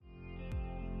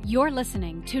You're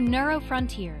listening to Neuro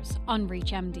Frontiers on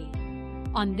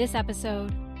ReachMD. On this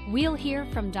episode, we'll hear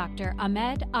from Dr.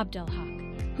 Ahmed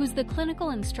Abdelhak, who's the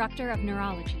Clinical Instructor of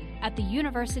Neurology at the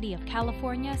University of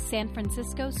California, San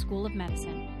Francisco School of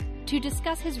Medicine, to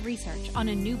discuss his research on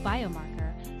a new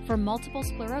biomarker for multiple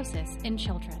sclerosis in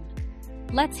children.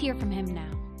 Let's hear from him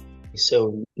now.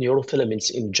 So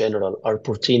neurofilaments in general are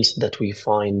proteins that we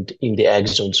find in the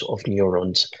axons of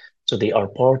neurons. So they are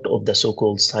part of the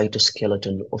so-called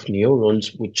cytoskeleton of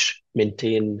neurons, which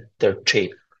maintain their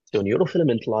shape. So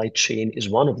neurofilament light chain is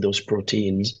one of those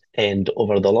proteins. And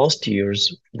over the last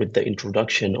years, with the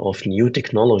introduction of new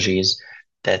technologies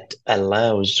that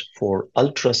allows for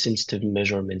ultra-sensitive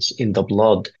measurements in the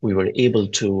blood, we were able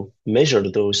to measure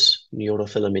those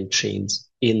neurofilament chains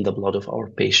in the blood of our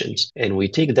patients. And we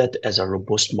take that as a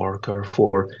robust marker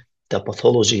for the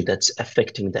pathology that's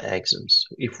affecting the axons.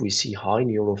 If we see high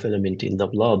neurofilament in the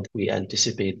blood, we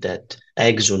anticipate that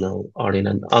axonal are in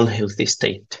an unhealthy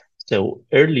state. So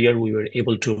earlier we were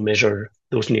able to measure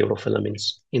those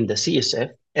neurofilaments in the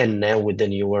CSF, and now with the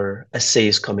newer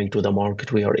assays coming to the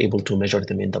market, we are able to measure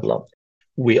them in the blood.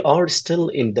 We are still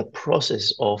in the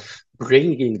process of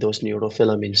bringing those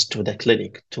neurofilaments to the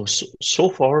clinic. So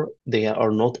far, they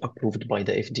are not approved by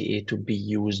the FDA to be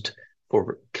used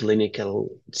for clinical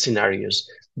scenarios,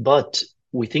 but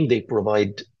we think they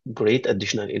provide great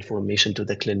additional information to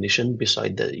the clinician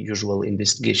beside the usual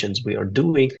investigations we are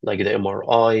doing, like the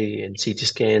MRI and CT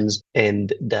scans,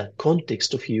 and the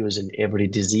context of use in every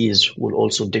disease will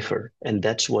also differ. And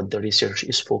that's what the research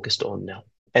is focused on now.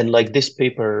 And like this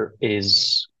paper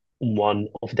is one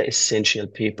of the essential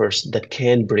papers that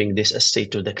can bring this assay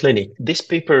to the clinic. This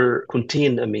paper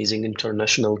contained amazing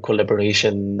international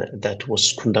collaboration that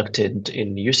was conducted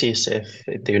in UCSF,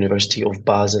 at the University of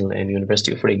Basel and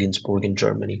University of Regensburg in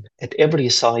Germany. At every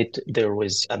site, there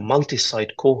was a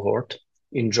multi-site cohort.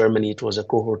 In Germany, it was a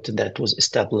cohort that was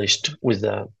established with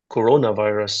the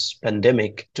coronavirus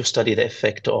pandemic to study the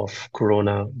effect of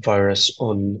coronavirus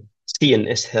on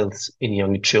CNS health in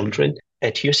young children.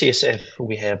 At UCSF,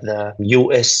 we have the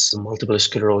US multiple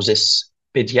sclerosis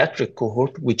pediatric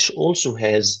cohort, which also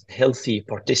has healthy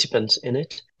participants in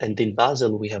it. And in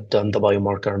Basel, we have done the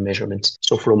biomarker measurements.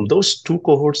 So from those two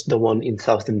cohorts, the one in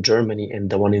southern Germany and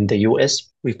the one in the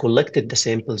US, we collected the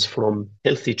samples from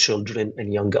healthy children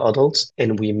and young adults,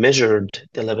 and we measured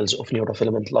the levels of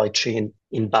neurofilament light chain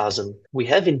in Basel. We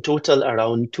have in total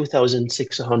around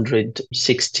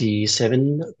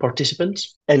 2,667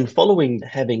 participants. And following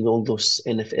having all those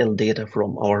NFL data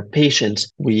from our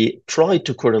patients, we tried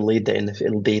to correlate the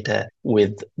NFL data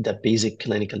with the basic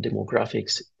clinical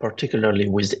demographics, particularly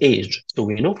with age. So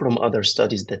we know from other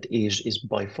studies that age is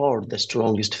by far the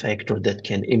strongest factor that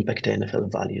can impact NFL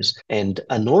values. And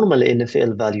a normal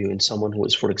NFL value in someone who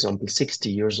is, for example, 60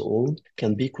 years old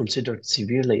can be considered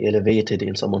severely elevated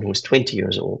in someone who is 20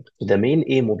 years old. The main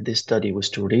aim of this study was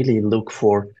to really look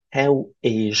for how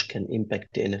age can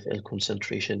impact the NFL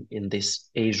concentration in this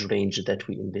age range that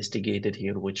we investigated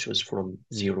here, which was from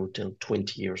 0 till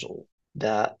 20 years old.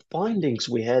 The findings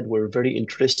we had were very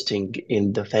interesting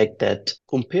in the fact that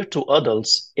compared to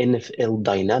adults, NFL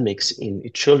dynamics in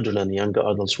children and young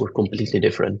adults were completely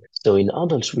different. So in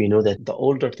adults, we know that the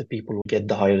older the people get,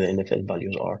 the higher the NFL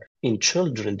values are. In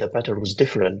children, the pattern was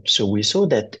different. So we saw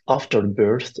that after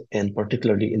birth, and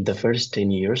particularly in the first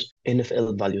 10 years,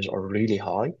 NFL values are really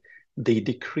high. They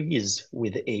decrease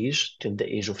with age till the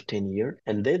age of 10 years,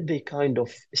 and then they kind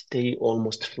of stay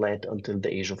almost flat until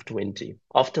the age of 20.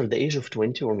 After the age of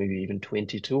 20 or maybe even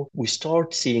 22, we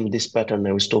start seeing this pattern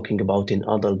I was talking about in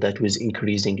adult, that was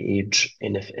increasing age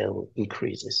NFL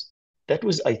increases. That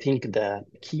was, I think, the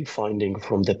key finding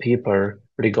from the paper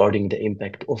regarding the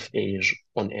impact of age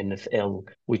on NFL,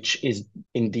 which is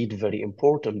indeed very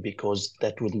important because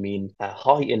that would mean a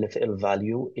high NFL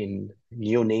value in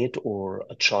neonate or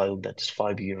a child that is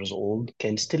 5 years old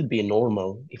can still be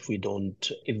normal if we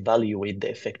don't evaluate the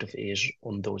effect of age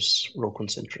on those raw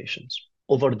concentrations.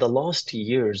 Over the last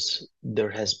years, there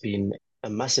has been a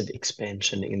massive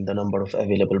expansion in the number of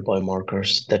available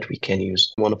biomarkers that we can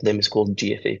use. One of them is called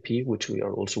GFAP, which we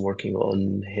are also working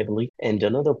on heavily, and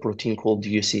another protein called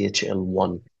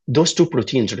UCHL1. Those two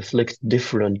proteins reflect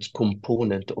different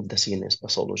components of the CNS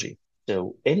pathology.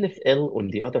 So NFL, on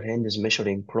the other hand, is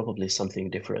measuring probably something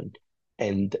different.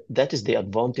 And that is the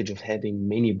advantage of having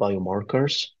many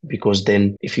biomarkers, because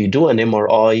then if you do an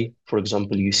MRI, for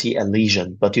example, you see a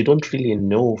lesion, but you don't really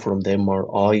know from the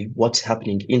MRI what's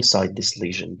happening inside this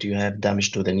lesion. Do you have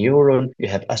damage to the neuron? You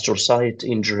have astrocyte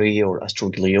injury or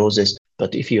astrogliosis?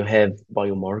 But if you have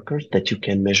biomarkers that you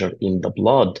can measure in the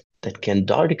blood, that can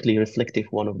directly reflect if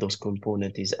one of those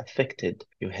components is affected,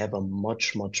 you have a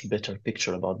much, much better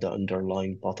picture about the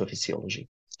underlying pathophysiology.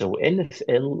 So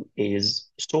NFL is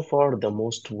so far the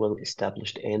most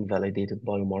well-established and validated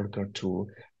biomarker to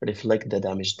reflect the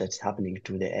damage that's happening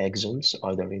to the axons,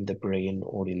 either in the brain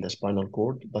or in the spinal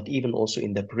cord, but even also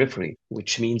in the periphery,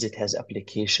 which means it has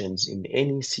applications in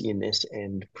any CNS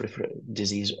and peripheral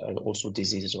disease and also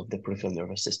diseases of the peripheral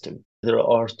nervous system. There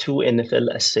are two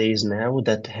NFL assays now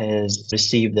that has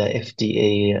received the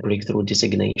FDA breakthrough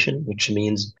designation, which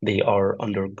means they are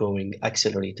undergoing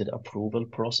accelerated approval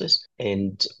process.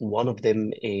 And one of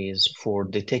them is for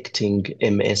detecting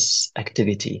MS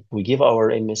activity. We give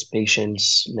our MS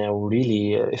patients now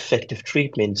really effective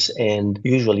treatments, and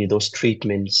usually those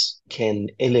treatments can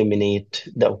eliminate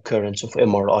the occurrence of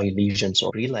MRI lesions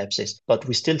or relapses, but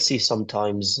we still see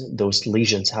sometimes those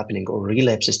lesions happening or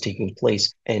relapses taking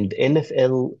place. And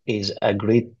NFL is a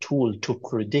great tool to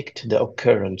predict the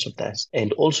occurrence of that,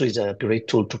 and also is a great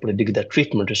tool to predict the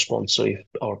treatment response. So if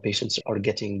our patients are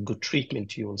getting good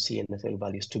treatment, you will see NFL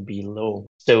values to be low.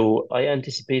 So I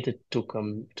anticipate it to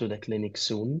come to the clinic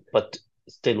soon, but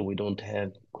still we don't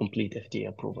have complete FDA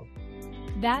approval.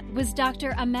 That was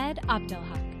Dr. Ahmed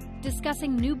Abdelhak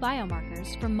discussing new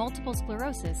biomarkers for multiple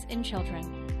sclerosis in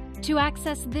children. To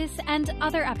access this and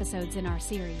other episodes in our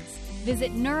series,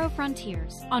 visit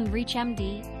NeuroFrontiers on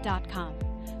ReachMD.com,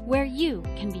 where you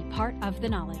can be part of the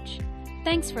knowledge.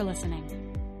 Thanks for listening.